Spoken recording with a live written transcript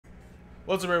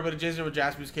What's up, everybody? Jason with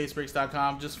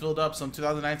JaspysCaseBreaks.com. Just filled up some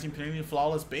 2019 Panini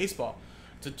Flawless Baseball.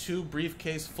 It's a 2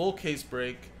 briefcase, full case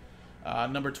break.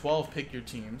 Number 12, pick your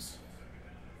teams.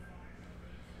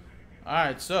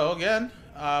 Alright, so again,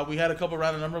 we had a couple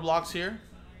random number blocks here.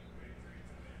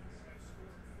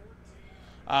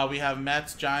 We have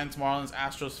Mets, Giants, Marlins,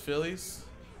 Astros, Phillies.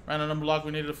 Random number block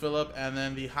we needed to fill up. And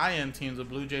then the high-end teams of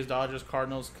Blue Jays, Dodgers,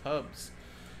 Cardinals, Cubs.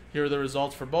 Here are the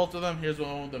results for both of them. Here's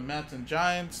one with the Mets and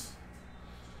Giants.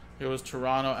 Here was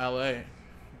Toronto, LA.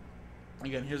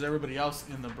 Again, here's everybody else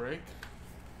in the break.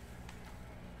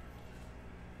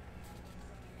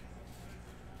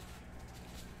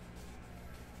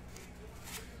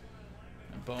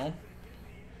 And boom.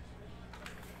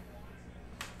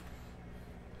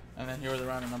 And then here are the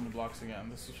random number blocks again.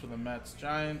 This is for the Mets,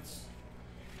 Giants.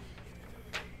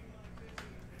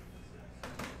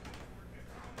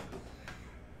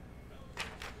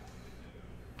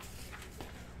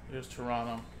 Here's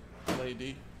Toronto,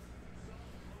 Lady.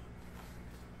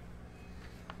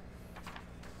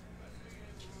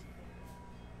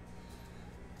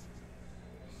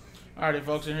 Alrighty,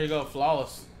 folks, and here you go.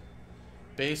 Flawless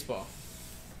Baseball.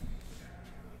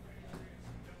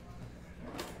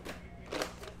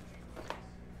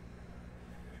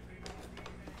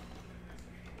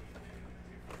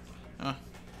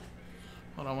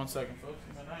 Hold on one second, folks.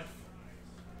 Get my knife.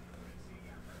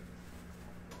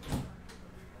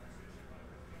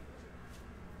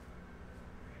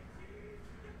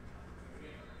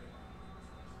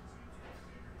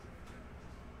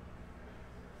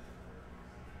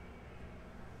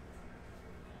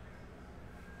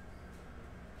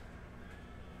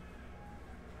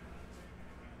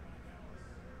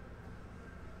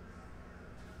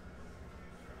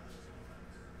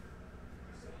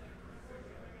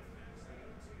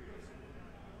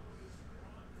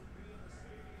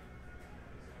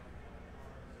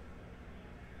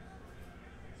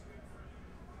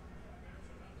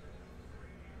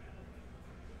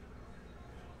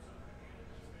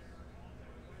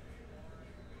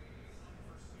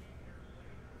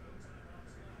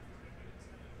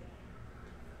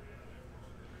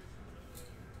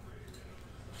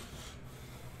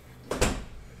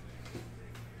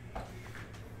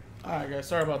 Alright, guys,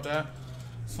 sorry about that.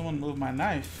 Someone moved my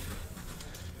knife,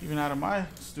 even out of my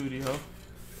studio.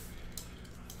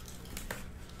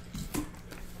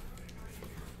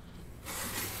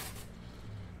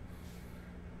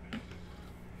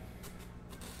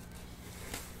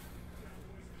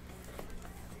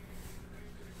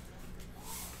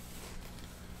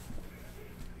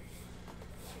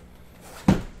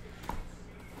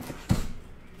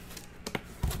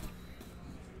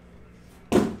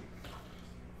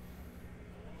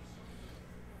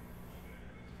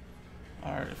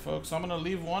 Alright, folks, so I'm going to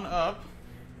leave one up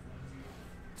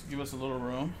to give us a little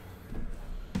room.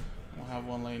 We'll have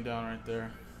one laying down right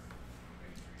there.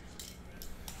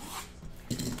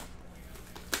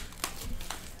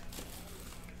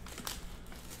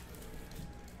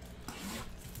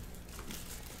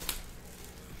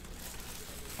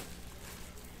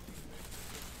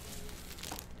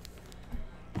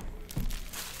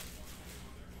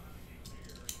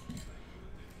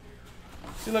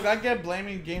 See, look, I get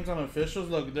blaming games on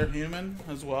officials. Look, they're human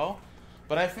as well.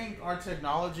 But I think our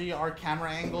technology, our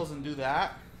camera angles, and do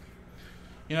that.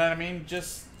 You know what I mean?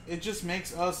 It just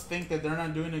makes us think that they're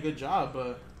not doing a good job.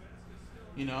 But,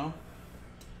 you know,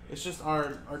 it's just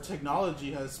our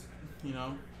technology has, you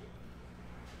know,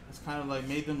 it's kind of like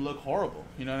made them look horrible.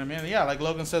 You know what I mean? Yeah, like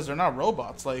Logan says, they're not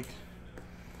robots. Like,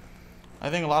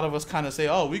 I think a lot of us kind of say,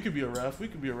 oh, we could be a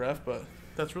ref, but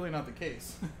that's really not the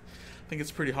case. I think it's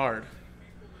pretty hard.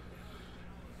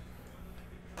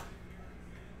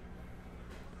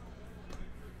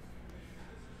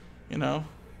 You know?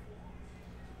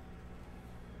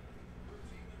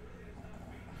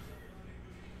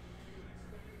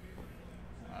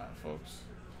 Alright, folks.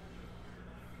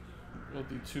 We'll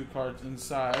do 2 cards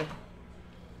inside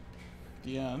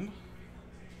the end.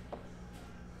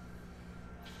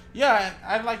 Yeah,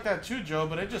 I like that too, Joe,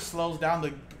 but it just slows down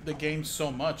the game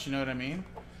so much, you know what I mean?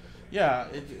 Yeah,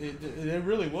 it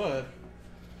really would.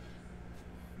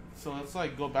 So let's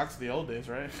like go back to the old days,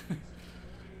 right?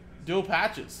 Dual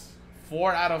patches.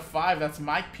 4 out of 5. That's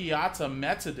Mike Piazza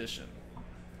Mets edition.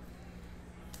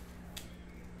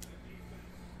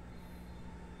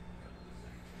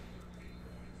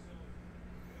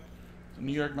 The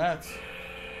New York Mets.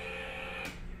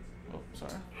 Oh,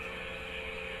 sorry.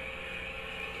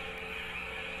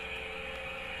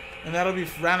 And that'll be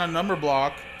random number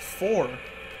block 4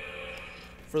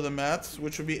 for the Mets,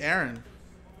 which would be Aaron.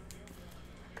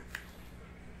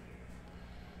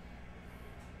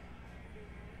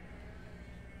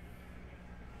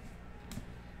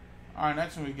 All right,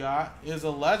 next one we got is a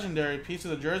legendary piece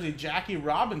of the jersey, Jackie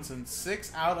Robinson,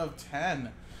 6 out of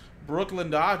 10.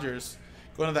 Brooklyn Dodgers.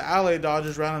 Going to the LA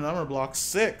Dodgers random number block,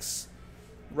 6.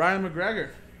 Ryan McGregor.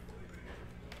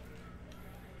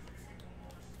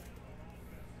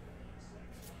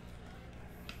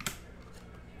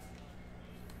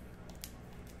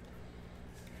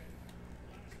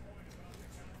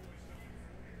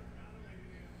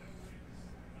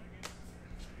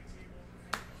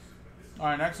 All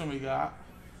right, next one we got.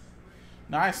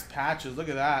 Nice patches. Look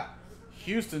at that.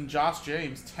 Houston, Josh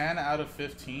James, 10 out of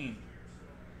 15.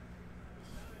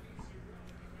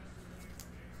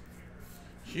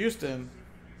 Houston,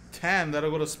 10.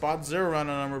 That'll go to spot 0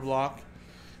 random number block.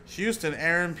 Houston,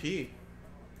 Aaron P.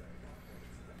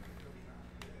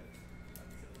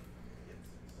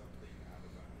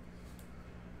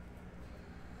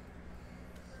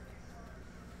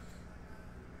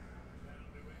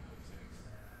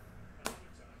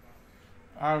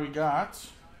 All right, we got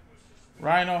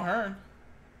Ryan O'Hearn,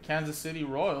 Kansas City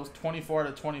Royals, 24 out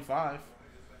of 25.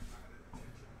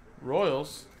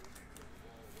 Royals.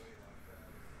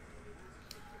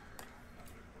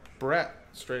 Brett,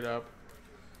 straight up.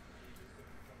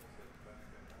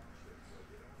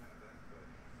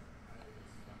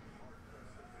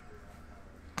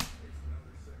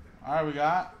 All right, we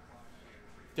got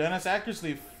Dennis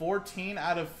Eckersley, 14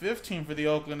 out of 15 for the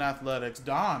Oakland Athletics.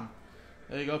 Don,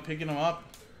 there you go, picking him up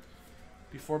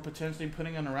before potentially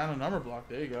putting in a random number block.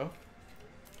 There you go.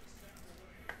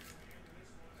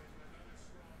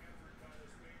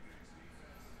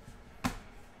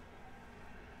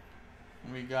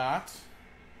 We got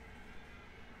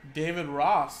David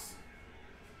Ross,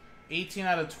 18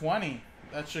 out of 20.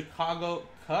 That's Chicago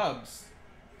Cubs.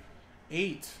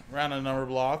 8 random number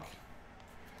block.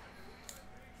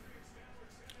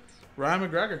 Ryan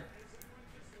McGregor.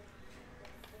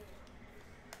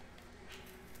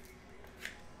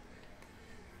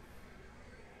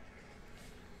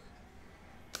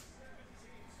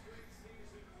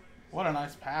 What a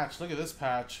nice patch. Look at this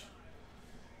patch.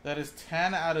 That is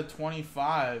 10 out of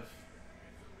 25.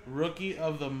 Rookie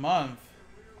of the Month,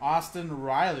 Austin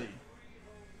Riley.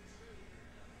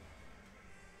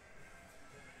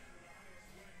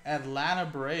 Atlanta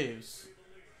Braves.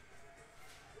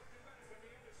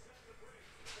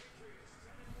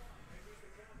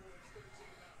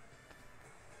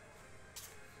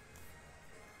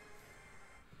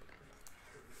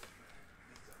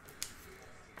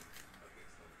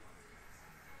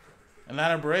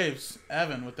 Atlanta Braves,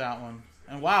 Evan with that one.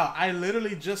 And wow, I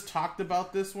literally just talked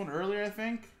about this one earlier, I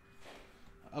think,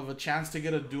 of a chance to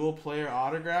get a dual player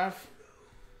autograph.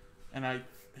 And I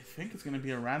think it's going to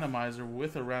be a randomizer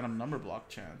with a random number block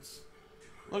chance.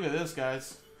 Look at this,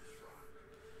 guys.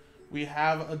 We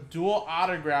have a dual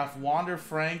autograph, Wander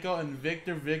Franco and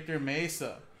Victor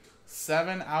Mesa.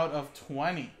 7 out of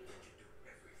 20.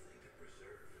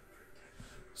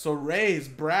 So Rays,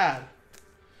 Brad.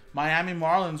 Miami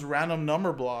Marlins random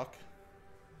number block.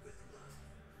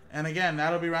 And again,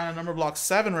 that'll be random number block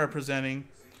 7 representing,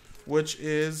 which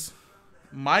is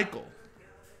Michael.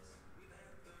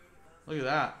 Look at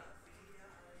that.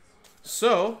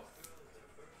 So,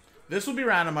 this will be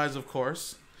randomized, of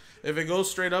course. If it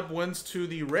goes straight up, wins to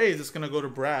the Rays, it's going to go to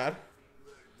Brad.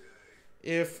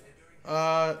 If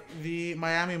the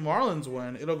Miami Marlins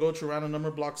win, it'll go to random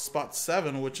number block spot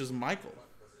 7, which is Michael.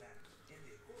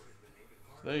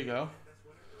 There you go.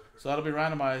 So that'll be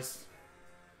randomized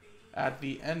at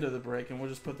the end of the break, and we'll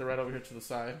just put the red over here to the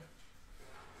side.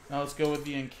 Now let's go with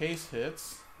the encased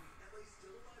hits.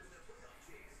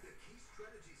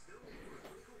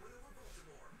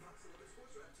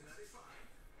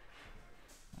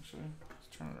 Actually,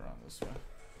 let's turn it around this way.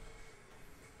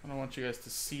 I don't want you guys to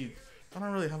see. I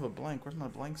don't really have a blank. Where's my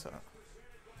blanks at?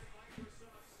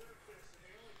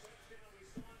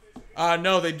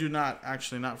 No, they do not.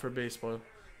 Actually, not for baseball,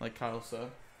 like Kyle said.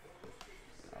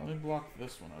 Let me block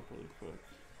this one up really quick.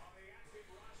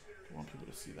 I want people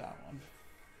to see that one.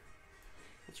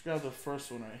 Let's grab the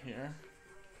first one right here.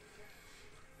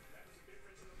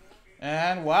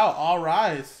 And wow, all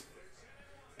rise.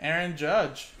 Aaron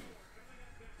Judge.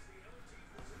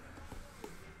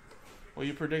 Well,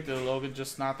 you predicted it, Logan,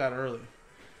 just not that early.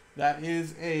 That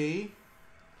is a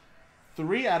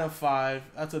 3 out of 5.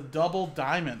 That's a double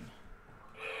diamond.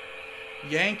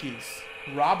 Yankees.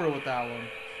 Robert with that one.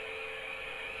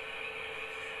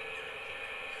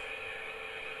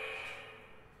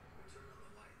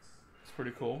 It's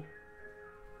pretty cool.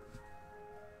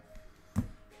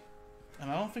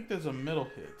 And I don't think there's a middle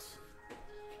hit.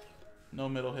 No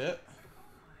middle hit.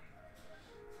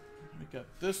 We got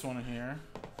this one here.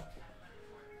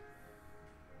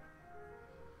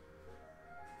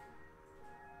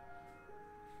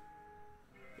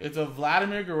 It's a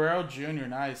Vladimir Guerrero Jr.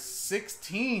 Nice.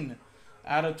 16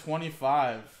 out of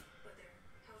 25.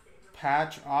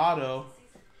 Patch auto.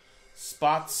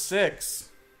 Spot 6.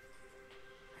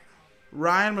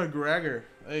 Ryan McGregor.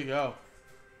 There you go.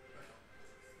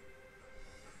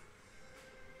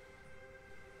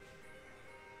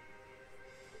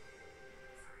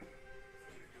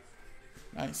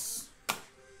 Nice.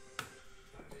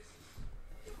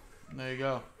 There you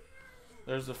go.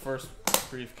 There's the first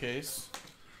briefcase.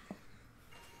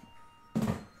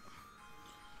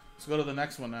 Let's go to the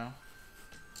next one now.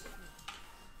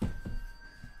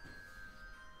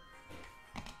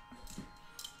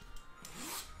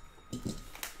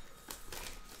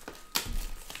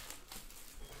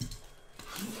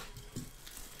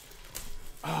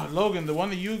 Logan, the one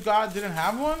that you got didn't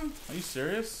have one? Are you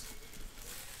serious?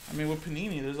 I mean, with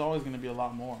Panini, there's always going to be a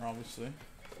lot more, obviously.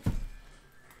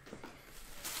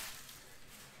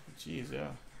 Jeez, yeah.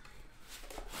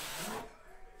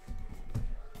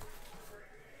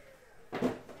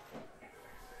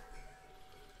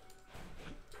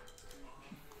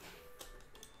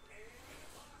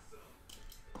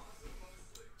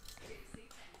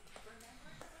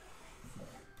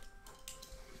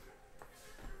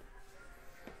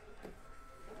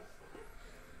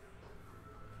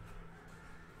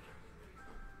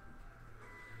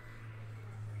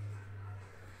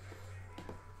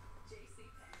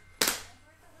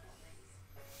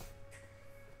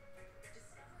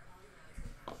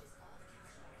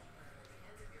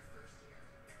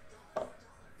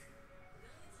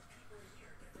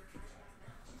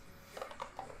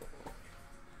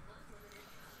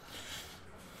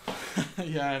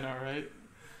 Yeah, I know, right?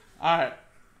 All right.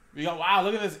 We got, wow,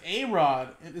 look at this A-Rod.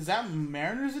 Is that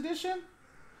Mariners edition?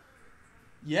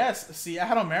 Yes,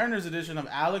 Seattle Mariners edition of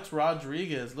Alex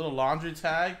Rodriguez. Little laundry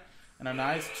tag and a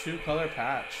nice 2-color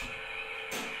patch.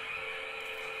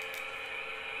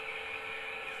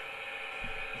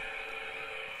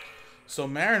 So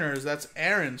Mariners, that's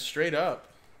Aaron straight up.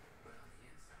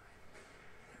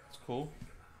 That's cool.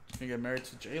 He's gonna get married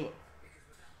to J-Lo.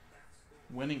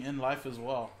 Winning in life as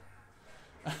well.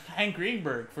 Hank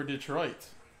Greenberg for Detroit.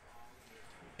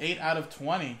 8 out of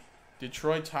 20.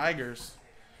 Detroit Tigers.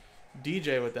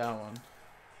 DJ with that one.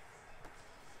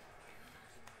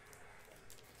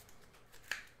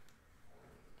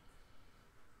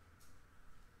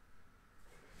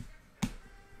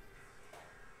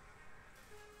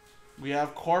 We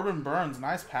have Corbin Burns.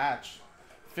 Nice patch.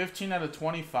 15 out of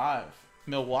 25.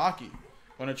 Milwaukee.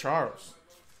 Going to Charles.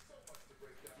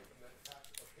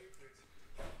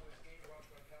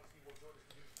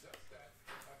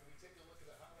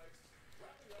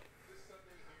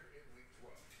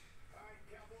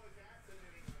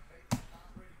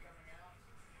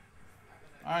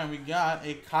 All right, we got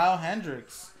a Kyle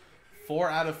Hendricks, 4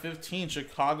 out of 15,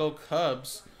 Chicago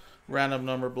Cubs, random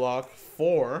number block,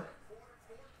 4.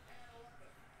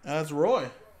 And that's Roy.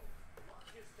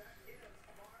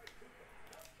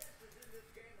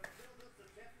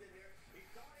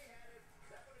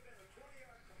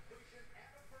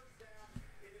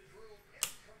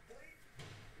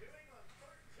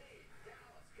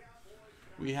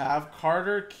 We have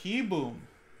Carter Kieboom.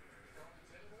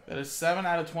 That is 7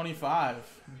 out of 25.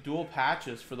 Dual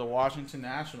patches for the Washington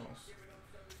Nationals.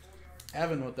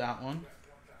 Evan with that one.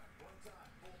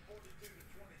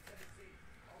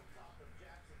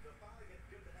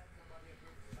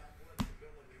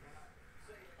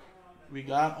 We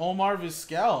got Omar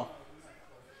Vizquel.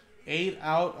 8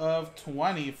 out of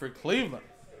 20 for Cleveland.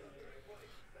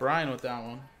 Brian with that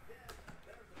one.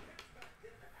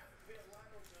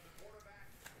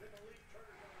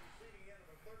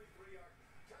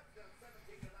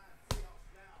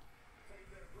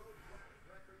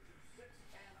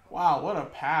 Wow, what a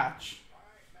patch.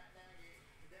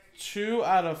 2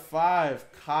 out of 5,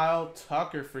 Kyle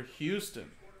Tucker for Houston.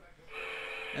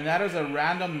 And that is a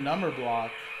random number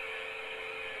block.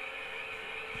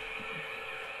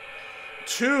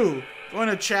 2, going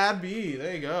to Chad B.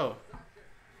 There you go.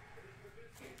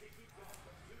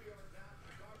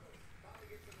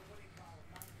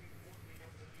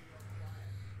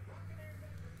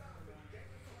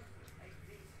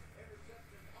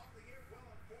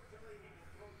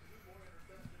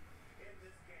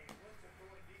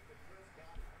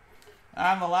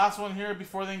 And the last one here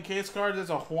before the encase cards is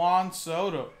a Juan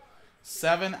Soto.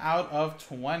 7 out of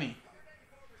 20.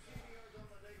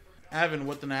 Evan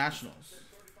with the Nationals.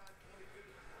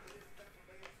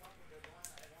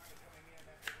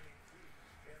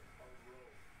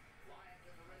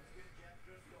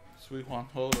 Sweet Juan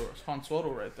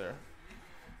Soto right there.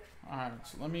 Alright,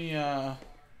 so let me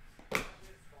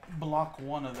block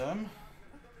one of them.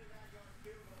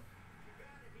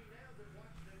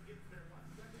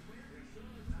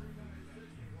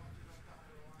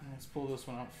 Let's pull this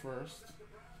one out first.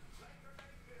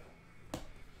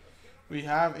 We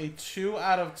have a 2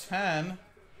 out of 10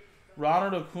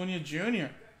 Ronald Acuna Jr.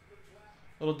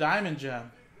 Little diamond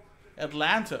gem.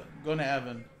 Atlanta. Going to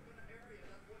Evan.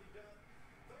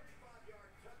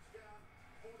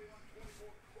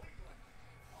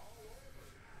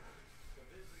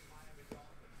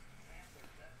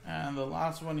 And the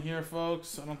last one here,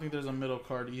 folks. I don't think there's a middle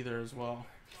card either as well.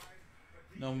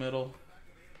 No middle.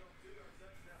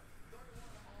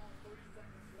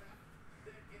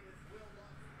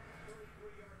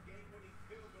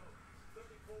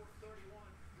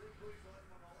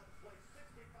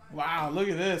 Wow, look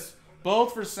at this.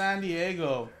 Both for San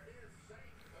Diego.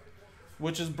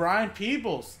 Which is Brian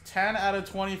Peoples. 10 out of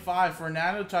 25.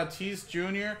 Fernando Tatis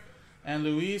Jr. and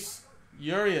Luis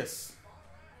Urias.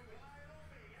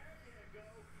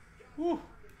 Whew.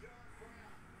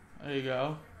 There you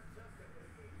go.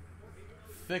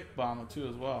 Thick bomber too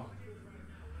as well.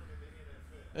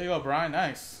 There you go, Brian.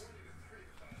 Nice.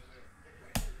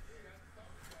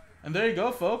 And there you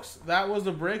go, folks. That was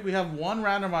the break. We have one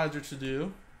randomizer to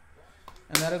do.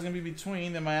 And that is going to be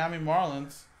between the Miami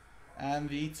Marlins and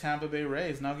the Tampa Bay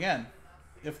Rays. Now, again,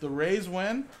 if the Rays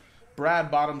win, Brad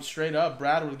bottoms straight up.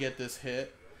 Brad would get this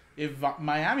hit. If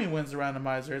Miami wins the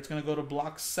randomizer, it's going to go to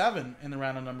block 7 in the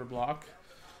random number block,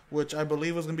 which I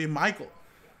believe was going to be Michael.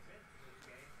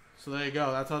 So there you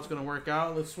go. That's how it's going to work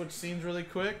out. Let's switch scenes really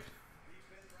quick.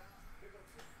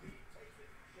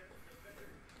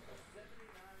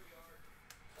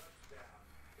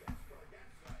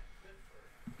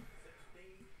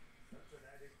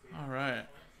 All right.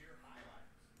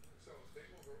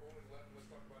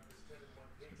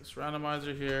 This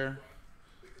randomizer here,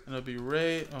 and it'll be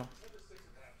Rays,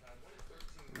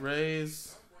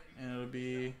 and it'll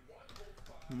be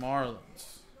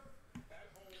Marlins.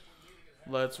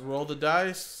 Let's roll the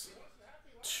dice.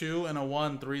 2 and a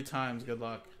 1 3 times. Good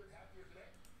luck.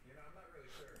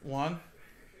 1,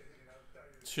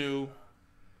 2,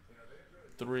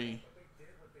 3.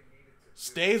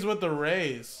 Stays with the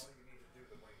Rays.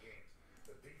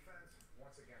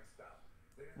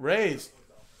 Rays.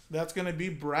 That's going to be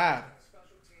Brad.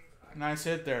 Nice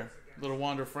hit there. Little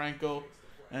Wander Franco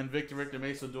and Victor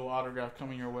Mesa dual autograph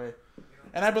coming your way.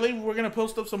 And I believe we're going to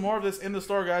post up some more of this in the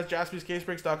store, guys.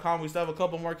 JaspysCaseBreaks.com. We still have a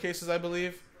couple more cases, I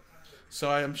believe.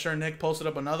 So I'm sure Nick posted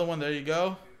up another one. There you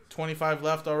go. 25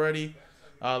 left already.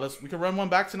 We can run one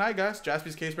back tonight, guys.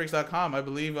 JaspysCaseBreaks.com. I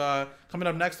believe coming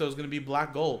up next, though, is going to be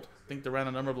Black Gold. I think the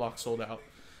random number block sold out.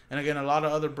 And again, a lot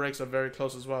of other breaks are very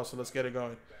close as well. So let's get it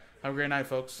going. Have a great night,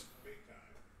 folks.